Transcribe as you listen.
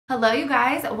Hello you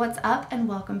guys, what's up and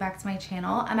welcome back to my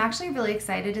channel. I'm actually really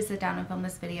excited to sit down and film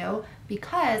this video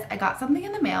because I got something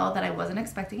in the mail that I wasn't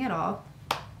expecting at all,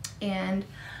 and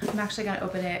I'm actually gonna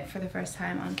open it for the first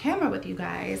time on camera with you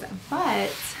guys, but I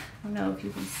don't know if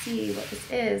you can see what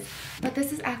this is, but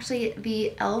this is actually the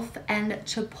E.l.f. and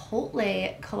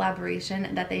Chipotle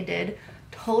collaboration that they did.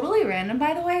 Totally random,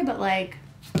 by the way, but like,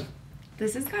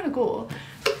 this is kind of cool.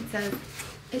 It says,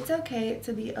 "It's okay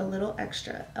to be a little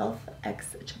extra, E.l.f.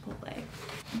 x Chipotle."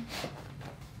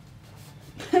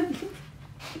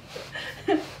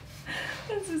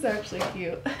 This is actually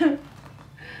cute.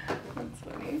 That's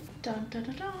funny. Dun, dun,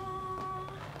 dun, dun.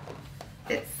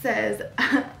 It says,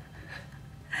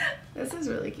 this is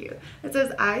really cute. It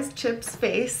says eyes, chips,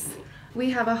 face.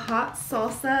 We have a hot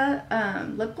salsa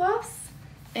lip gloss,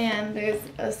 and there's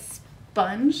a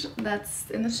sponge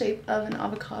that's in the shape of an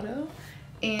avocado,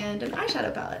 and an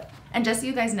eyeshadow palette. And just so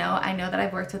you guys know, I know that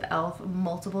I've worked with E.l.f.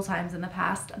 multiple times in the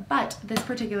past, but this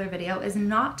particular video is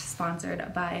not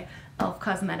sponsored by E.l.f.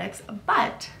 Cosmetics,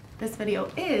 but this video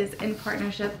is in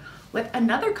partnership with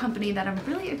another company that I'm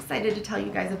really excited to tell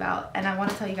you guys about, and I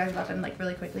want to tell you guys about them like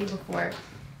really quickly before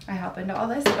I hop into all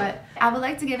this. But I would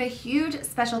like to give a huge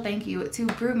special thank you to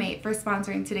Brewmate for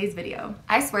sponsoring today's video.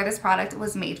 I swear this product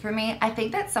was made for me. I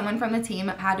think that someone from the team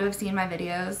had to have seen my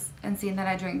videos and seen that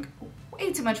I drink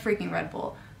way too much freaking Red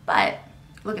Bull, but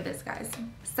look at this, guys.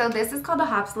 So this is called a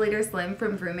Hopsulator Slim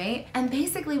from Brewmate, and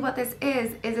basically what this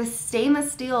is a stainless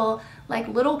steel like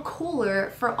little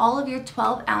cooler for all of your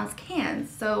 12-ounce cans.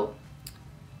 So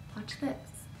watch this.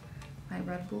 My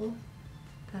Red Bull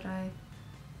that I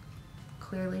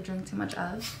clearly drink too much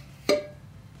of.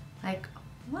 Like,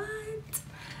 what?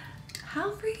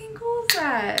 How freaking cool is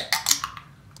that?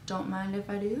 Don't mind if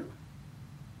I do.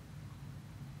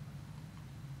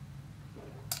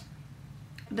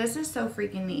 This is so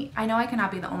freaking neat. I know I cannot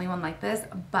be the only one like this,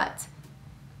 but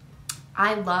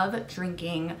I love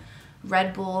drinking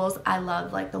Red Bulls. I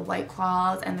love like the White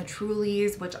Claws and the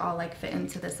Trulies, which all like fit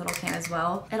into this little can as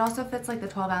well. It also fits like the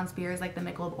 12-ounce beers, like the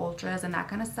Michelob Ultras and that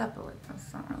kind of stuff, but like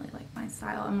that's not really like my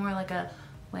style. I'm more like a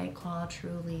White Claw,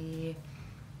 Truly,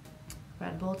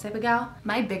 Red Bull type of gal.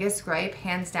 My biggest gripe,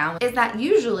 hands down, is that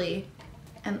usually,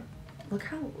 and look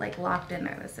how like locked in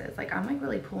there this is. Like I'm like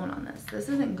really pulling on this. This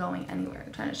isn't going anywhere.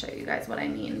 I'm trying to show you guys what I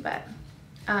mean, but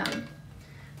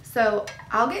so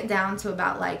I'll get down to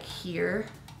about like here,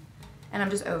 and I'm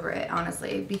just over it,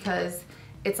 honestly, because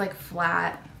it's like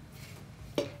flat,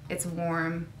 it's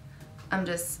warm.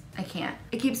 I can't.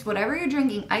 It keeps whatever you're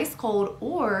drinking ice cold,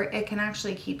 or it can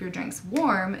actually keep your drinks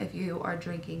warm if you are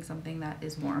drinking something that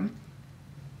is warm.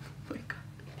 Oh my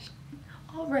gosh,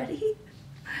 already?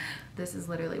 This is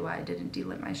literally why I didn't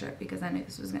delip my shirt, because I knew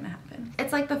this was gonna happen.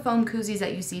 It's like the foam koozies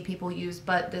that you see people use,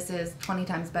 but this is 20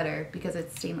 times better because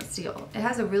it's stainless steel. It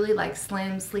has a really like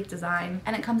slim, sleek design,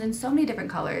 and it comes in so many different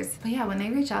colors. But yeah, when they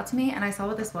reached out to me and I saw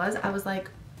what this was, I was like,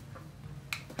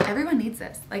 everyone needs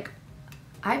this. Like,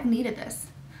 I've needed this.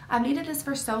 I've needed this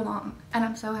for so long, and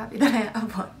I'm so happy that I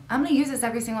have one. I'm gonna use this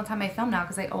every single time I film now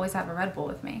because I always have a Red Bull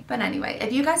with me. But anyway,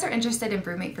 if you guys are interested in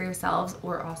Brewmate for yourselves,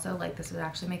 or also like this would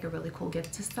actually make a really cool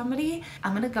gift to somebody,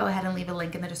 I'm gonna go ahead and leave a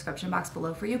link in the description box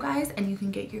below for you guys, and you can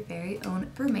get your very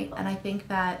own Brewmate. And I think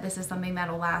that this is something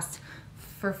that'll last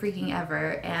for freaking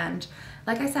ever. And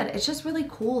like I said, it's just really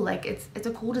cool. Like it's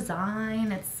a cool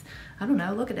design. I don't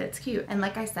know, look at it, it's cute. And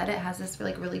like I said, it has this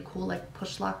really cool like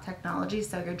push lock technology,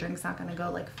 so your drink's not gonna go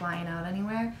like flying out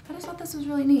anywhere. I just thought this was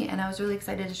really neat, and I was really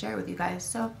excited to share it with you guys.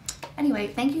 So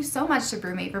anyway, thank you so much to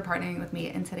Brewmate for partnering with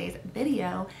me in today's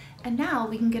video. And now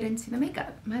we can get into the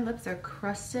makeup. My lips are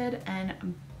crusted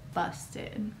and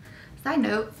busted. Side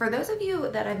note, for those of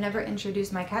you that I've never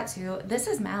introduced my cat to, this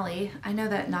is Mally. I know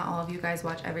that not all of you guys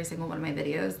watch every single one of my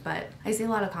videos, but I see a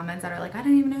lot of comments that are like, I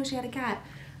didn't even know she had a cat.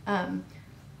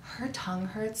 Her tongue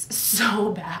hurts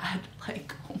so bad.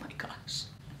 Like, oh my gosh.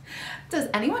 Does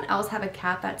anyone else have a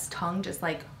cat that's tongue just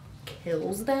like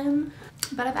kills them?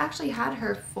 But I've actually had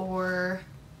her for,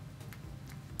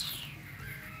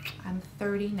 I'm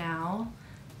 30 now,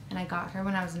 and I got her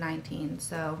when I was 19,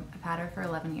 so I've had her for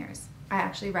 11 years. I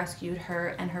actually rescued her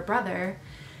and her brother,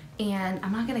 and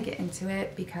I'm not gonna get into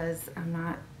it because I'm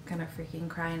not gonna freaking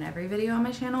cry in every video on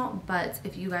my channel, but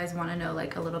if you guys wanna know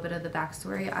like a little bit of the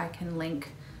backstory, I can link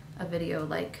a video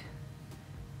like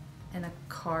in a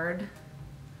card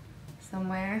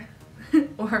somewhere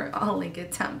or I'll link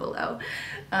it down below,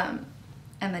 and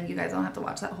then you guys don't have to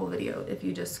watch that whole video. If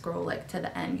you just scroll like to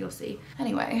the end, you'll see.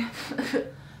 Anyway.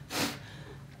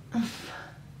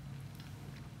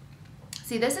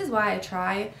 See, this is why I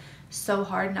try so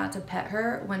hard not to pet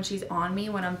her when she's on me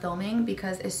when I'm filming,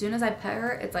 because as soon as I pet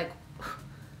her, it's like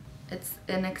It's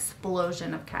an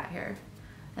explosion of cat hair.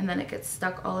 And then it gets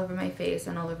stuck all over my face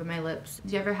and all over my lips.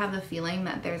 Do you ever have the feeling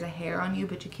that there's a hair on you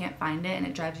but you can't find it and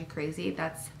it drives you crazy?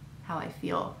 That's how I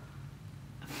feel.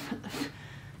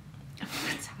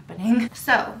 What's happening?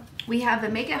 So we have the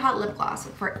Make It Hot lip gloss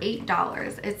for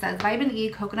 $8. It says vitamin E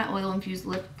coconut oil infused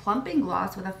lip plumping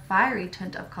gloss with a fiery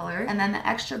tint of color. And then the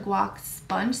extra guac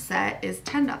sponge set is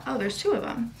 $10. Oh, there's 2 of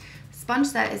them. Sponge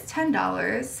set is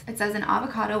 $10. It says an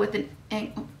avocado with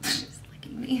an she's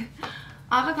licking me.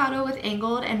 Avocado with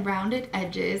angled and rounded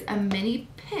edges, a mini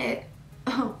pit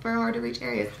for hard to reach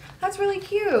areas. That's really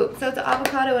cute. So it's an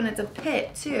avocado and it's a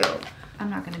pit too. I'm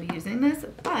not going to be using this,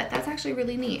 but that's actually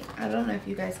really neat. I don't know if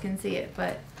you guys can see it,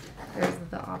 but there's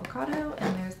the avocado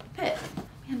and there's the pit.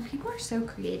 Man, people are so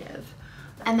creative.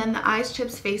 And then the Eyes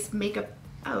Chips Face Makeup.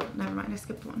 Oh, never mind. I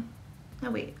skipped one. No,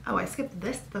 wait. Oh, I skipped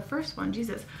this, the first one.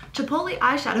 Jesus. Chipotle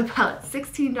eyeshadow palette,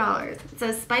 $16. It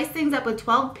says spice things up with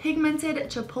 12 pigmented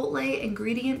Chipotle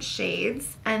ingredient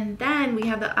shades. And then we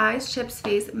have the Eyes Chips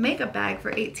Face makeup bag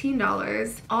for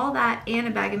 $18. All that and a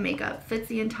bag of makeup. Fits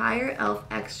the entire E.l.f.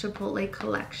 X Chipotle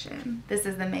collection. This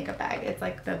is the makeup bag. It's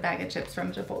like the bag of chips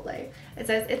from Chipotle. It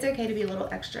says it's okay to be a little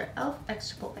extra. E.l.f.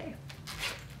 X Chipotle.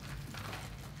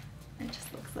 It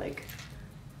just looks like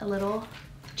a little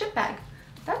chip bag.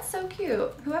 That's so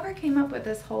cute. Whoever came up with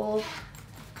this whole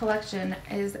collection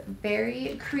is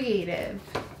very creative.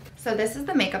 So this is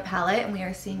the makeup palette and we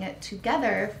are seeing it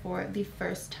together for the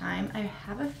first time. I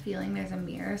have a feeling there's a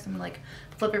mirror, so I'm gonna like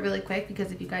flip it really quick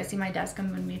because if you guys see my desk, I'm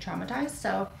gonna be traumatized.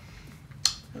 So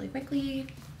really quickly.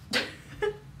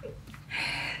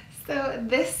 So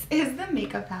this is the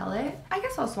makeup palette. I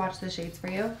guess I'll swatch the shades for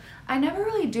you. I never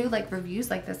really do like reviews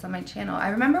like this on my channel. I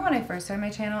remember when I first started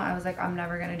my channel, I was like, I'm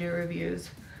never gonna do reviews.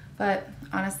 But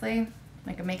honestly,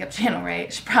 like a makeup channel,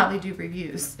 right, should probably do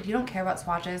reviews. If you don't care about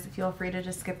swatches, feel free to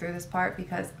just skip through this part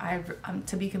because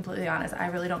to be completely honest, I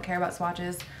really don't care about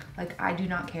swatches. Like I do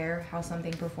not care how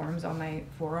something performs on my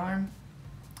forearm.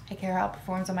 I care how it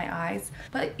performs on my eyes.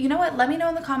 But you know what? Let me know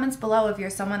in the comments below if you're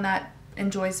someone that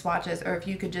enjoys swatches or if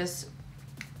you could just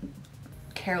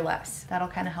care less. That'll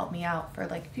kind of help me out for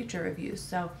like future reviews.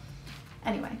 So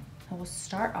anyway, I will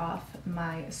start off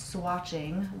my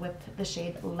swatching with the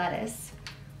shade Lettuce.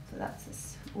 So that's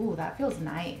this. Ooh, that feels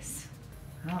nice.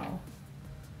 Oh.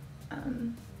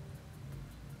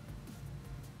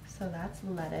 So that's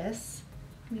Lettuce.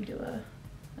 Let me do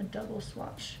a double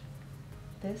swatch.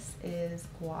 This is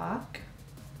Guac.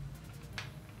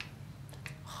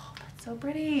 Oh, that's so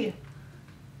pretty.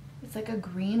 It's like a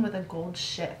green with a gold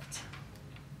shift.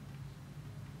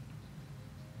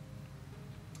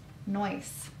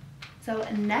 Nice. So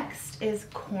next is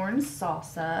Corn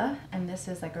Salsa, and this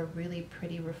is like a really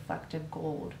pretty reflective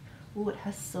gold. Ooh, it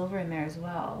has silver in there as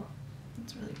well.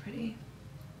 It's really pretty.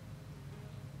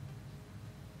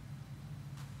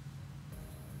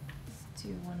 Let's do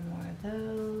one more of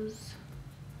those.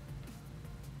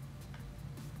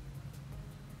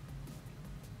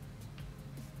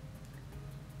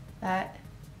 That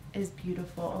is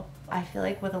beautiful. I feel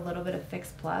like with a little bit of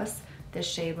Fix Plus, this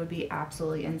shade would be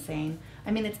absolutely insane. I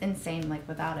mean, it's insane like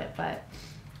without it, but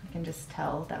I can just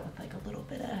tell that with like a little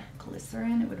bit of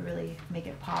glycerin, it would really make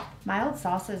it pop. Mild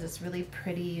Salsa is this really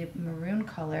pretty maroon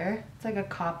color. It's like a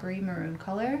coppery maroon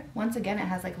color. Once again, it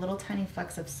has like little tiny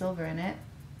flecks of silver in it.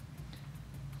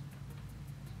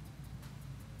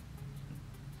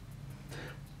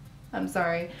 I'm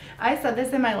sorry. I said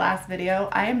this in my last video.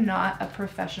 I am not a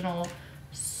professional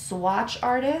swatch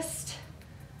artist,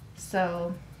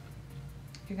 so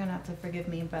you're gonna have to forgive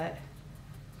me, but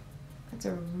it's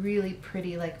a really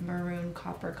pretty like maroon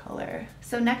copper color.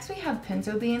 So next we have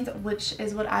pinto beans, which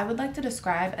is what I would like to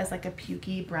describe as like a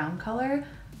pukey brown color,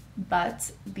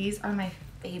 but these are my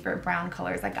favorite brown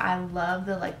colors. Like I love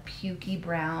the like pukey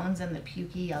browns and the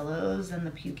pukey yellows and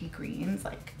the pukey greens.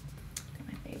 Like they're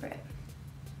my favorite.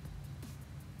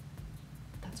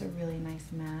 That's a really nice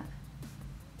matte.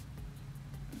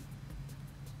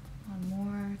 One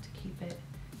more to keep it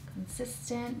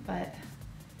consistent, but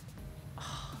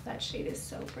oh, that shade is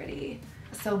so pretty.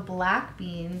 So Black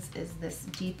Beans is this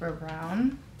deeper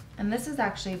brown, and this is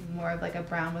actually more of like a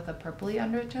brown with a purpley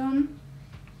undertone.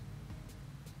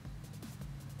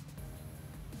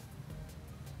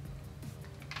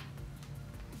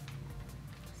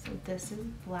 So this is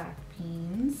Black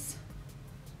Beans,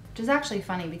 which is actually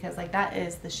funny because like that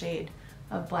is the shade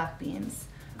of Black Beans.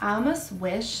 I almost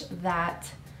wish that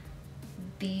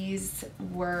these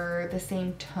were the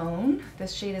same tone.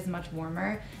 This shade is much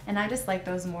warmer, and I just like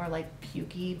those more like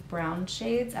pukey brown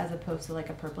shades as opposed to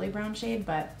like a purpley brown shade,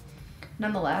 but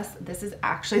nonetheless, this is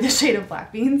actually the shade of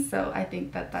Black Beans, so I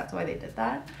think that that's why they did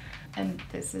that. And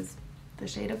this is the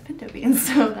shade of pinto beans,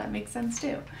 so that makes sense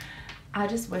too. I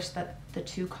just wish that the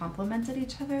two complemented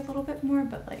each other a little bit more,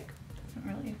 but like, doesn't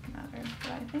really matter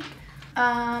what I think.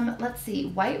 Let's see,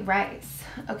 white rice.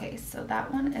 Okay, so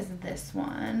that one is this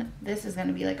one. This is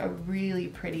gonna be like a really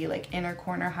pretty like inner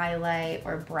corner highlight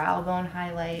or brow bone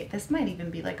highlight. This might even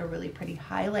be like a really pretty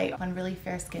highlight on really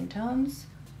fair skin tones.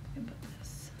 I can put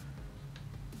this.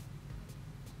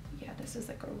 Yeah, this is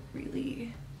like a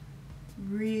really,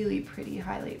 really pretty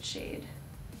highlight shade.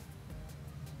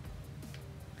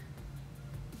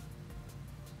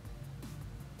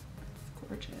 It's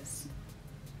gorgeous.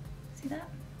 See that?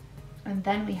 And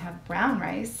then we have brown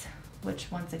rice,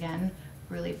 which once again,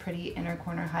 really pretty inner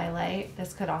corner highlight.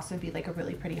 This could also be like a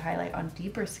really pretty highlight on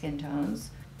deeper skin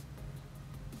tones.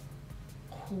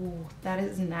 Oh, that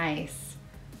is nice.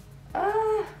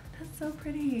 Ah, that's so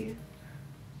pretty.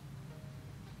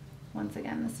 Once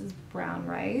again, this is brown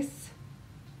rice.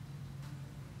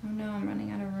 Oh no, I'm running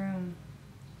out of room.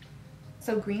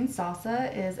 So green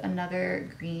salsa is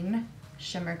another green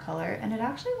shimmer color, and it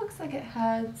actually looks like it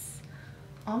has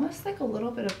almost like a little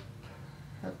bit of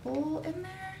purple in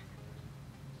there.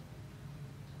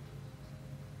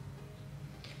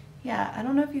 Yeah, I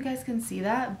don't know if you guys can see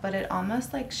that, but it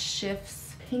almost like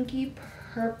shifts pinky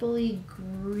purpley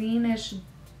greenish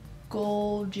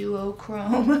gold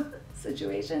duochrome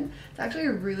situation. It's actually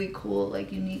a really cool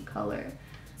like unique color.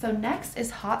 So next is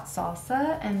hot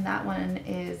salsa, and that one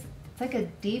is, it's like a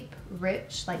deep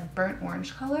rich like burnt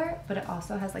orange color, but it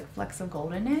also has like flecks of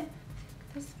gold in it.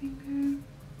 This finger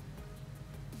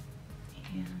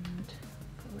and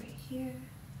go right here.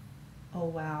 Oh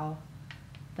wow,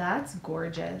 that's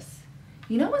gorgeous.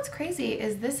 You know what's crazy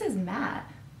is this is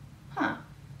matte. Huh,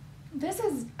 this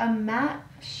is a matte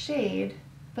shade,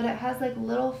 but it has like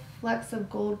little flecks of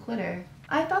gold glitter.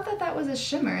 I thought that that was a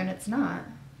shimmer and it's not.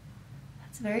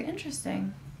 That's very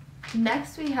interesting.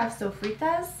 Next we have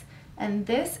sofritas, and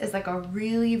this is like a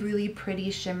really, really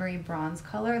pretty shimmery bronze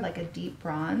color, like a deep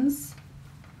bronze.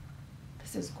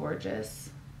 This is gorgeous.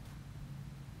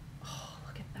 Oh,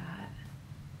 look at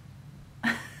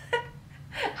that.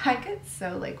 I get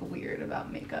so like weird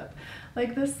about makeup.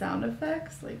 Like the sound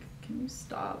effects, like, can you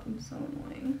stop? I'm so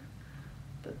annoying.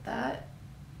 But that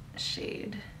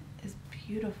shade is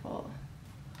beautiful.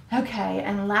 Okay,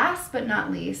 and last but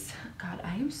not least, God,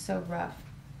 I am so rough.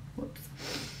 Whoops.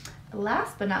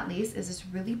 Last but not least is this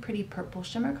really pretty purple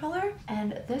shimmer color.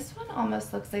 And this one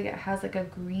almost looks like it has like a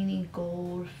greeny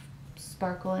gold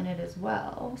sparkle in it as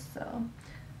well. So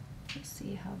let's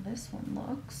see how this one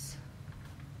looks.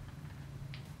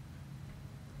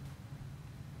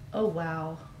 Oh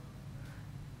wow.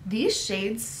 These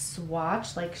shades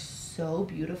swatch like so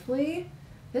beautifully.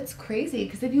 It's crazy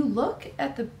because if you look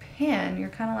at the pan, you're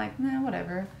kind of like, nah,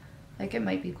 whatever. Like it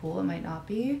might be cool, it might not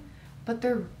be. But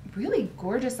they're really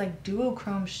gorgeous like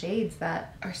duochrome shades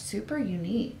that are super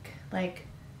unique. Like,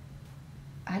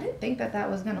 I didn't think that that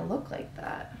was gonna look like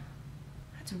that.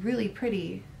 That's really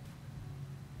pretty.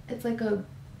 It's like a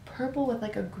purple with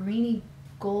like a greeny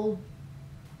gold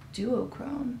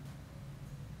duochrome.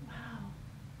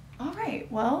 All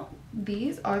right, well,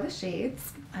 these are the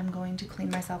shades. I'm going to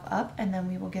clean myself up and then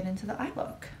we will get into the eye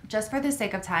look. Just for the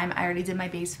sake of time, I already did my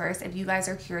base first. If you guys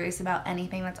are curious about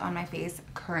anything that's on my face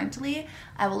currently,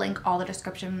 I will link all the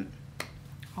description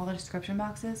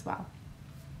boxes. Wow.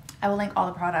 I will link all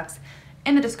the products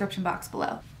in the description box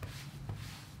below.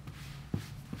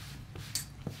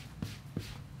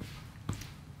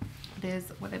 It is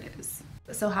what it is.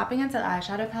 So hopping into the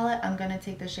eyeshadow palette, I'm gonna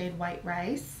take the shade White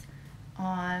Rice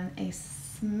on a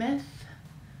Smith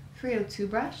 302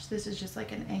 brush. This is just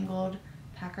like an angled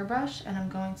packer brush, and I'm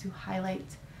going to highlight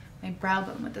my brow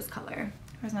bone with this color.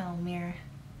 Where's my little mirror?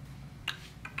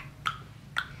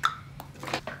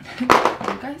 You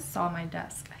guys saw my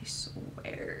desk, I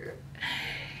swear.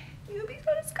 You'd be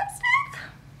so disgusted.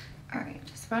 All right,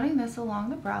 just running this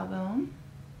along the brow bone.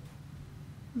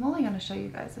 I'm only gonna show you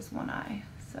guys this one eye,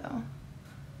 so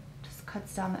just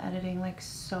cuts down the editing like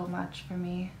so much for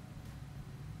me.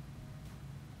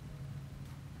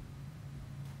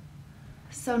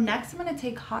 So next I'm going to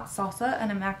take hot salsa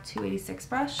and a MAC 286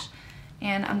 brush,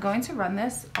 and I'm going to run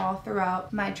this all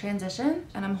throughout my transition,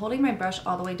 and I'm holding my brush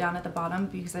all the way down at the bottom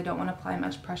because I don't want to apply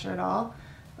much pressure at all,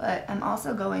 but I'm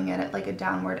also going at it like a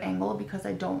downward angle because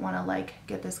I don't want to like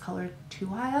get this color too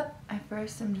high up. At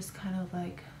first I'm just kind of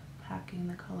like packing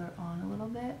the color on a little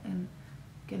bit and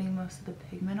getting most of the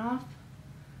pigment off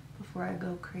before I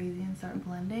go crazy and start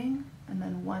blending, and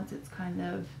then once it's kind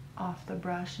of off the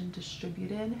brush and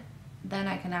distributed, then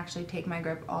I can actually take my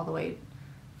grip all the way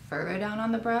further down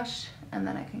on the brush, and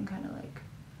then I can kind of like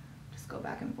just go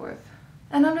back and forth.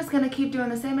 And I'm just gonna keep doing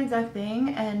the same exact thing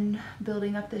and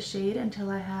building up the shade until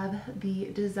I have the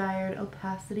desired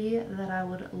opacity that I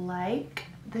would like.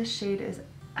 This shade is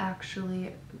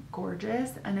actually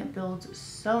gorgeous and it builds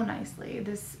so nicely.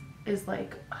 This is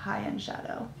like high-end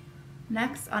shadow.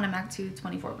 Next, on a MAC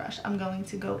 224 brush, I'm going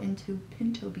to go into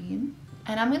Pinto Bean.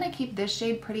 And I'm gonna keep this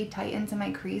shade pretty tight into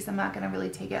my crease. I'm not gonna really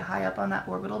take it high up on that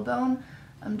orbital bone.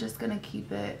 I'm just gonna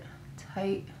keep it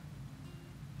tight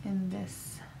in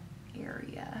this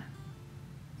area.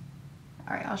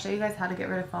 All right, I'll show you guys how to get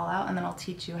rid of fallout, and then I'll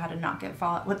teach you how to not get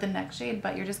fallout with the next shade.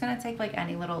 But you're just gonna take like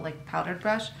any little like powdered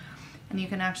brush, and you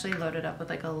can actually load it up with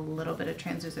like a little bit of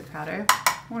translucent powder,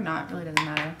 or not, really doesn't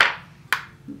matter.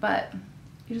 But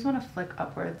you just wanna flick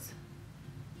upwards.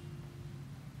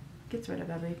 Gets rid of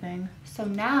everything. So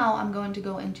now I'm going to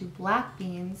go into black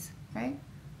beans, right?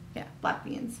 Yeah, black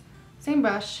beans. Same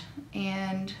brush,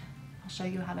 and I'll show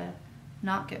you how to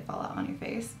not get fallout on your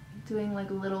face. Doing like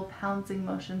little pouncing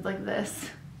motions like this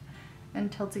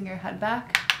and tilting your head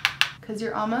back, because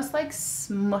you're almost like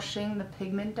smushing the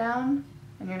pigment down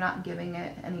and you're not giving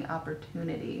it any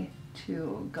opportunity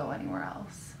to go anywhere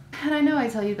else. And I know I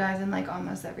tell you guys in like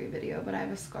almost every video, but I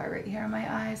have a scar right here on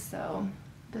my eye, so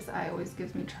this eye always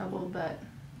gives me trouble, but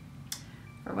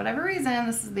for whatever reason,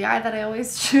 this is the eye that I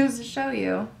always choose to show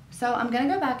you. So I'm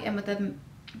gonna go back in with the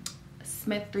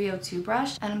Smith 302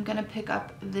 brush, and I'm gonna pick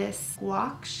up this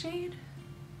guac shade.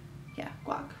 Yeah,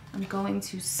 guac. I'm going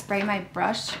to spray my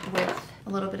brush with a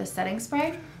little bit of setting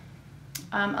spray.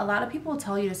 A lot of people will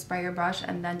tell you to spray your brush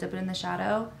and then dip it in the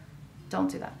shadow. Don't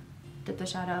do that. Dip the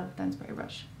shadow, then spray your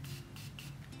brush.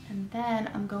 And then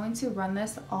I'm going to run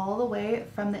this all the way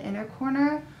from the inner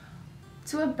corner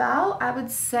to about, I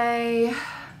would say,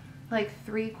 like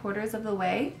 3/4 of the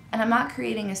way. And I'm not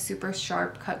creating a super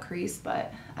sharp cut crease,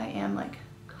 but I am like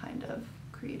kind of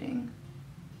creating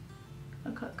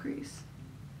a cut crease.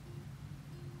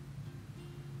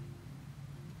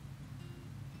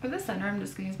 For the center, I'm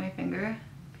just gonna use my finger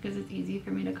because it's easy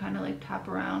for me to kind of like tap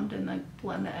around and like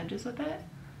blend the edges with it.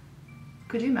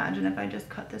 Could you imagine if I just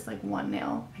cut this like one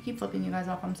nail? I keep flipping you guys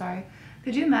off, I'm sorry.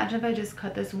 Could you imagine if I just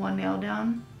cut this one nail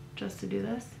down just to do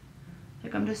this?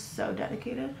 Like, I'm just so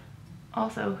dedicated.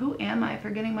 Also, who am I for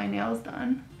getting my nails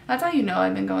done? That's how you know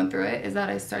I've been going through it, is that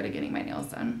I started getting my nails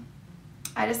done.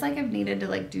 I just like have needed to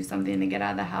like do something to get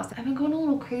out of the house. I've been going a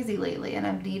little crazy lately, and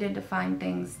I've needed to find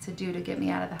things to do to get me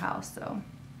out of the house, so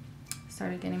I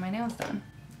started getting my nails done.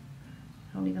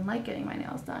 I don't even like getting my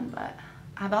nails done, but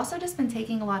I've also just been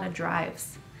taking a lot of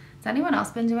drives. Has anyone else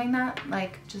been doing that?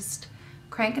 Like just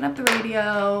cranking up the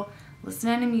radio,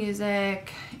 listening to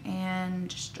music, and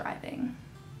just driving.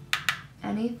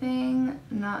 Anything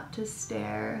not to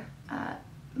stare at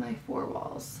my four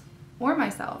walls or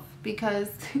myself, because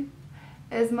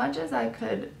as much as I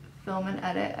could film and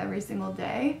edit every single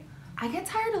day, I get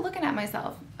tired of looking at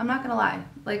myself. I'm not gonna lie.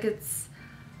 Like it's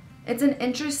an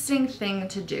interesting thing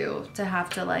to do, to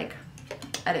have to like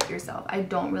edit yourself. I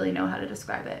don't really know how to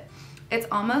describe it. It's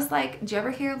almost like, do you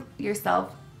ever hear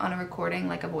yourself on a recording,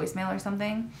 like a voicemail or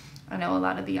something? I know a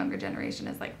lot of the younger generation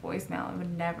is like, voicemail, I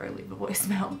would never leave a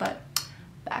voicemail, but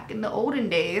back in the olden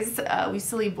days, we used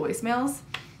to leave voicemails,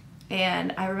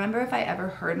 and I remember if I ever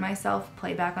heard myself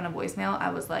play back on a voicemail, I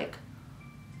was like,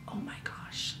 oh my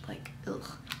gosh, like,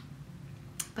 ugh.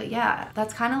 But yeah,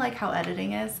 that's kind of like how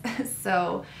editing is.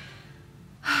 So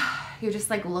you're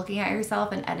just like looking at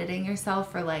yourself and editing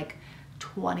yourself for like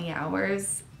 20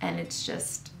 hours, and it's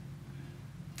just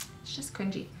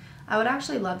cringy. I would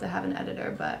actually love to have an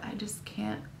editor, but I just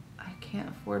can't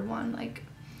afford one. Like,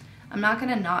 I'm not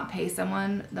gonna not pay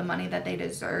someone the money that they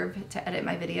deserve to edit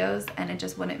my videos, and it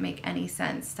just wouldn't make any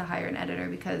sense to hire an editor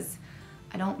because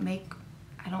I don't make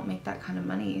that kind of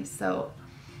money. So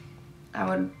I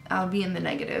would be in the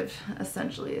negative,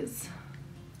 essentially, is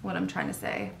what I'm trying to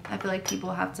say. I feel like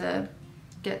people have to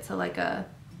get to like a,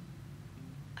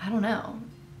 I don't know.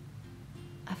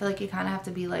 I feel like you kind of have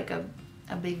to be like a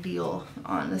big deal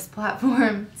on this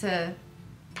platform to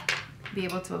be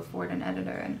able to afford an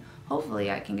editor, and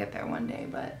hopefully I can get there one day,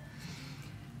 but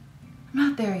I'm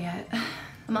not there yet.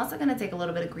 I'm also gonna take a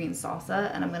little bit of green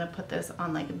salsa, and I'm gonna put this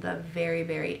on like the very,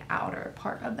 very outer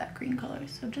part of that green color.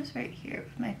 So just right here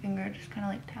with my finger, just kind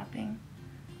of like tapping,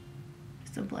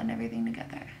 just to blend everything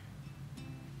together.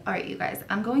 All right, you guys,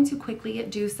 I'm going to quickly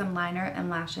do some liner and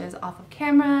lashes off of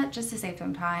camera just to save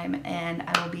some time, and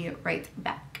I will be right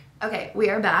back. Okay, we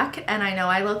are back, and I know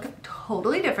I look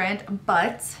totally different,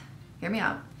 but hear me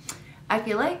out. I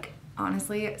feel like,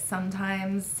 honestly,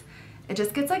 sometimes it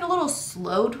just gets like a little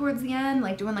slow towards the end,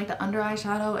 like doing like the under eye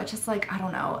shadow. It's just like, I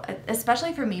don't know,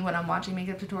 especially for me when I'm watching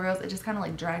makeup tutorials, it just kind of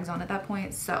like drags on at that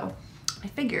point. So I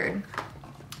figured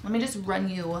Let me just run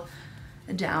you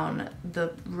down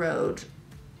the road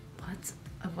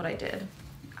of what I did.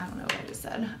 I don't know what I just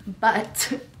said,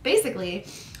 but basically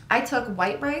I took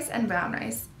white rice and brown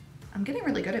rice. I'm getting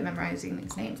really good at memorizing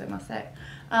these names, I must say.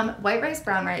 White rice,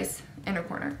 brown rice, inner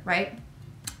corner, right?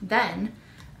 Then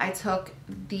I took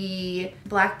the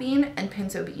black bean and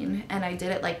pinto bean and I did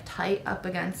it like tight up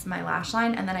against my lash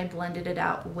line, and then I blended it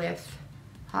out with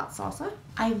hot salsa.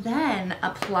 I then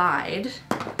applied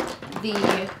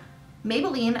the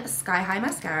Maybelline Sky High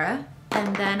mascara,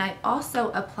 and then I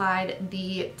also applied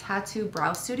the Tattoo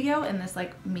Brow Studio in this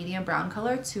like medium brown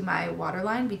color to my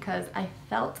waterline because I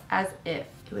felt as if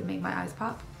it would make my eyes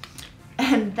pop.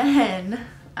 And then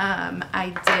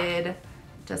I did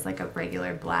just like a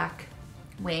regular black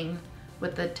wing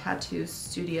with the Tattoo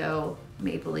Studio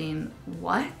Maybelline,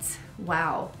 what?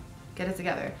 Wow, get it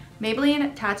together.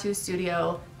 Maybelline Tattoo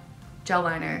Studio gel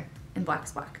liner in Black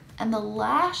Splack. And the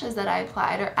lashes that I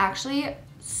applied are actually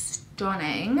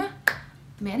stunning.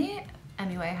 Manny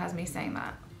anyway has me saying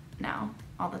that now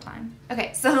all the time.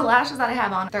 Okay, so the lashes that I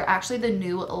have on, they're actually the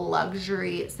new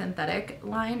luxury synthetic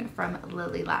line from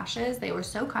Lily Lashes. They were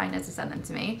so kind as to send them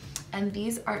to me, and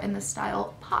these are in the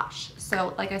style Posh.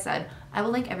 So like I said, I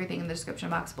will link everything in the description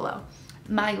box below.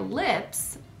 My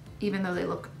lips, even though they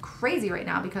look crazy right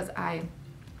now because I'm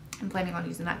planning on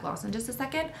using that gloss in just a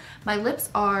second, my lips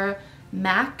are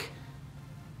MAC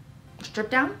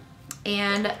Strip Down,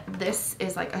 and this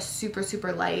is like a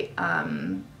super light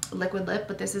liquid lip,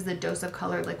 but this is the Dose of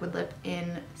Color liquid lip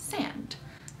in Sand.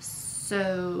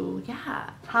 So yeah,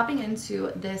 hopping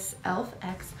into this E.l.f.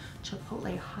 X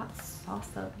Chipotle Hot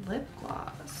Salsa lip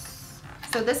gloss.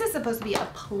 So this is supposed to be a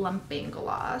plumping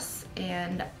gloss,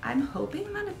 and I'm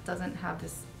hoping that it doesn't have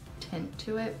this tint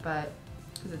to it, but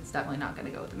because it's definitely not going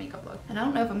to go with the makeup look. And I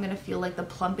don't know if I'm going to feel like the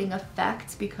plumping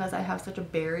effect because I have such a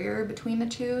barrier between the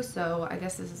two, so I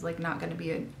guess this is like not going to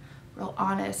be a real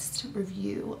honest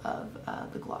review of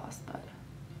the gloss, but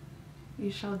we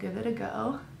shall give it a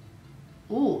go.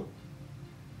 Ooh,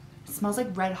 it smells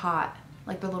like Red Hot,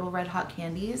 like the little Red Hot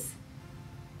candies,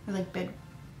 or like big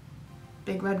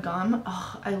red gum.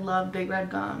 Oh, I love big red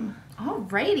gum.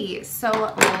 Alrighty, so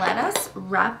let us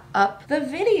wrap up the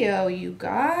video, you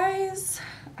guys.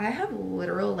 I have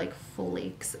literal like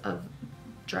flakes of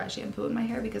dry shampoo in my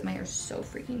hair because my hair is so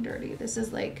freaking dirty. This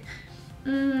is like,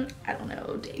 I don't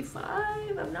know, day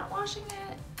 5 of not washing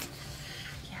it.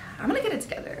 Yeah, I'm gonna get it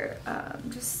together,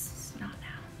 just not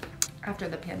now. After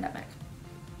the pandemic.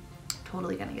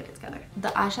 Totally gonna get it together. The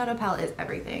eyeshadow palette is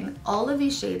everything. All of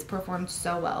these shades performed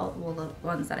so well, well, the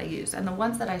ones that I used, and the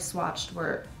ones that I swatched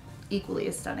were equally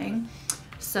as stunning.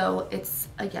 So it's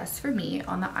a yes for me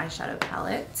on the eyeshadow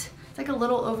palette. It's like a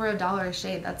little over $1 a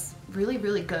shade. That's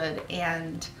really good,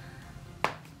 and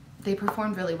they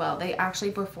performed really well. They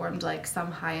actually performed like some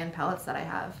high-end palettes that I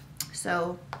have.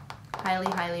 So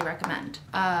highly recommend.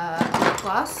 Lip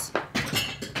gloss.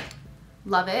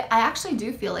 Love it. I actually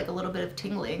do feel like a little bit of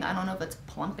tingling. I don't know if it's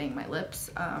plumping my lips,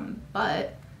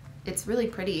 but it's really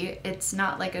pretty. It's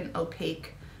not like an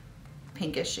opaque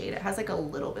pinkish shade. It has like a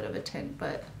little bit of a tint,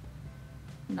 but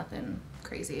nothing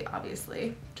crazy,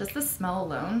 obviously. Just the smell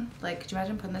alone, like, could you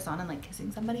imagine putting this on and like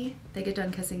kissing somebody? They get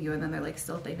done kissing you and then they're like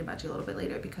still thinking about you a little bit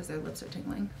later because their lips are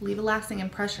tingling. Leave a lasting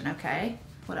impression, okay?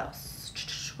 What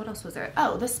else? What else was there?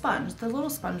 Oh, the sponge. The little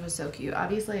sponge was so cute.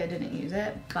 Obviously I didn't use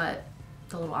it, but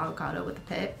the little avocado with the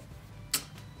pit,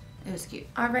 it was cute.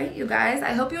 All right, you guys,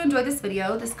 I hope you enjoyed this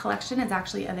video. This collection is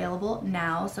actually available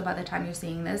now, so by the time you're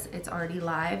seeing this, it's already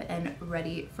live and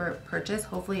ready for purchase.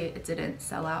 Hopefully it didn't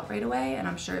sell out right away, and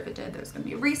I'm sure if it did, there's gonna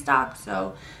be a restock.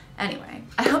 So anyway,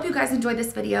 I hope you guys enjoyed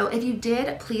this video. If you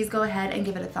did, please go ahead and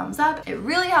give it a thumbs up. It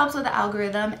really helps with the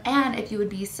algorithm, and if you would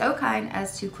be so kind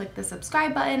as to click the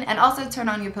subscribe button and also turn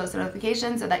on your post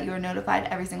notifications so that you are notified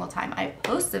every single time I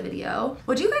post a video.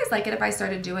 Would you guys like it if I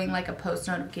started doing like a post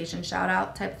notification shout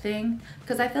out type thing?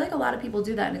 Because I feel like a lot of people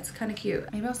do that and it's kind of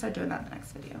cute. Maybe I'll start doing that in the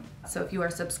next video. So if you are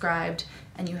subscribed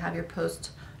and you have your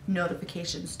post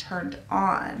notifications turned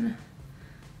on,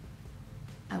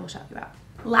 I will shout you out.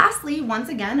 Lastly, once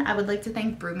again, I would like to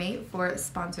thank BrewMate for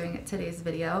sponsoring today's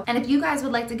video. And if you guys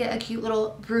would like to get a cute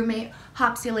little BrewMate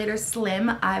Hopsulator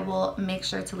Slim, I will make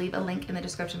sure to leave a link in the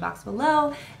description box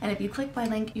below. And if you click my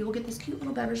link, you will get this cute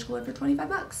little beverage cooler for 25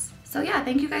 bucks. So yeah,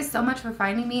 thank you guys so much for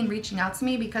finding me and reaching out to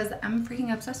me because I'm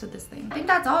freaking obsessed with this thing. I think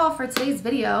that's all for today's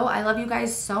video. I love you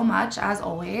guys so much as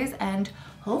always, and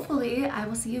hopefully I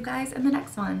will see you guys in the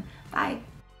next one. Bye.